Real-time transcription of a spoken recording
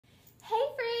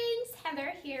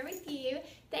here with you.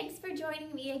 Thanks for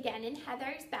joining me again in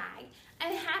Heather's Bag.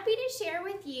 I'm happy to share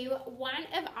with you one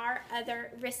of our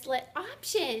other wristlet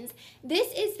options.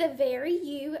 This is the Vary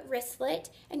You Wristlet,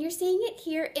 and you're seeing it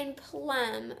here in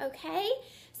plum, okay?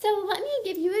 So let me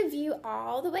give you a view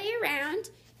all the way around.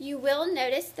 You will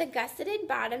notice the gusseted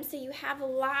bottom, so you have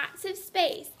lots of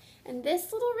space. And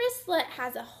this little wristlet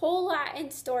has a whole lot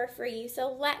in store for you,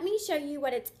 so let me show you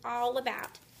what it's all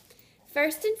about.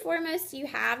 First and foremost, you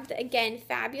have, again,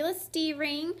 fabulous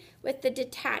D-ring with the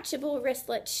detachable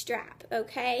wristlet strap,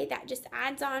 okay? That just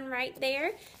adds on right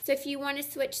there. So if you want to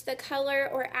switch the color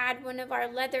or add one of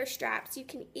our leather straps, you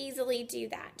can easily do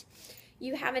that.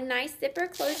 You have a nice zipper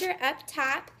closure up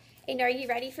top, and are you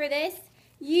ready for this?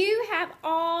 You have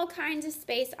all kinds of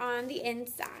space on the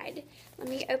inside. Let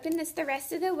me open this the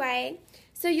rest of the way.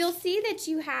 So you'll see that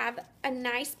you have a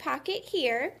nice pocket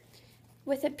here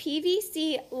with a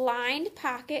PVC lined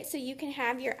pocket, so you can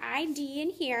have your ID in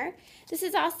here. This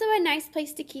is also a nice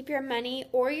place to keep your money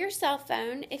or your cell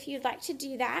phone if you'd like to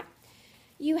do that.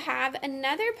 You have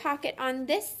another pocket on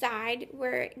this side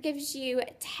where it gives you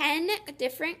 10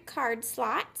 different card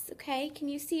slots, okay? Can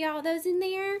you see all those in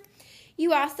there?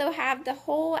 You also have the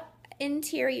whole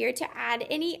interior to add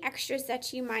any extras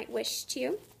that you might wish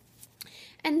to.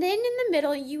 And then in the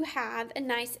middle, you have a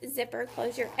nice zipper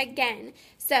closure again.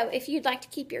 So if you'd like to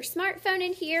keep your smartphone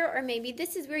in here, or maybe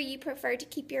this is where you prefer to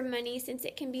keep your money since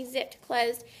it can be zipped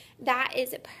closed, that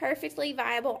is a perfectly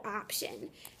viable option.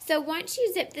 So once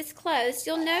you zip this closed,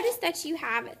 you'll notice that you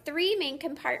have 3 main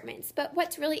compartments. But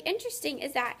what's really interesting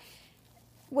is that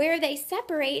where they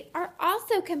separate are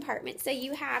also compartments. So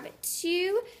you have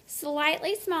 2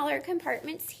 slightly smaller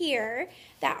compartments here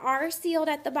that are sealed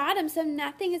at the bottom, so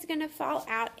nothing is going to fall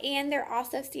out, and they're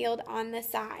also sealed on the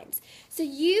sides. So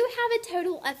you have a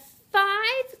total of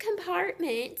 5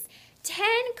 compartments, 10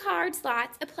 card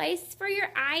slots, a place for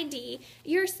your ID,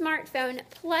 your smartphone,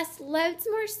 plus loads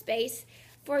more space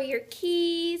for your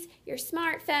keys, your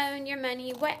smartphone, your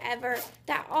money, whatever.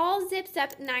 That all zips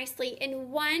up nicely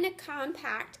in one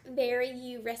compact Vary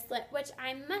You wristlet, which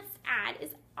I must add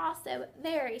is also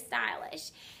very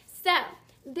stylish. So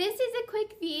this is a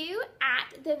quick view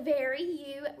at the Vary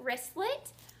You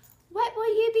wristlet. What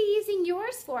will you be using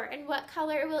yours for, and what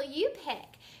color will you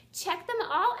pick? Check them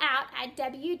all out at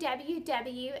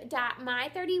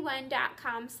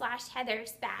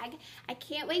www.my31.com/heathersbag. I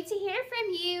can't wait to hear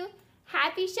from you.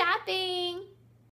 Happy shopping!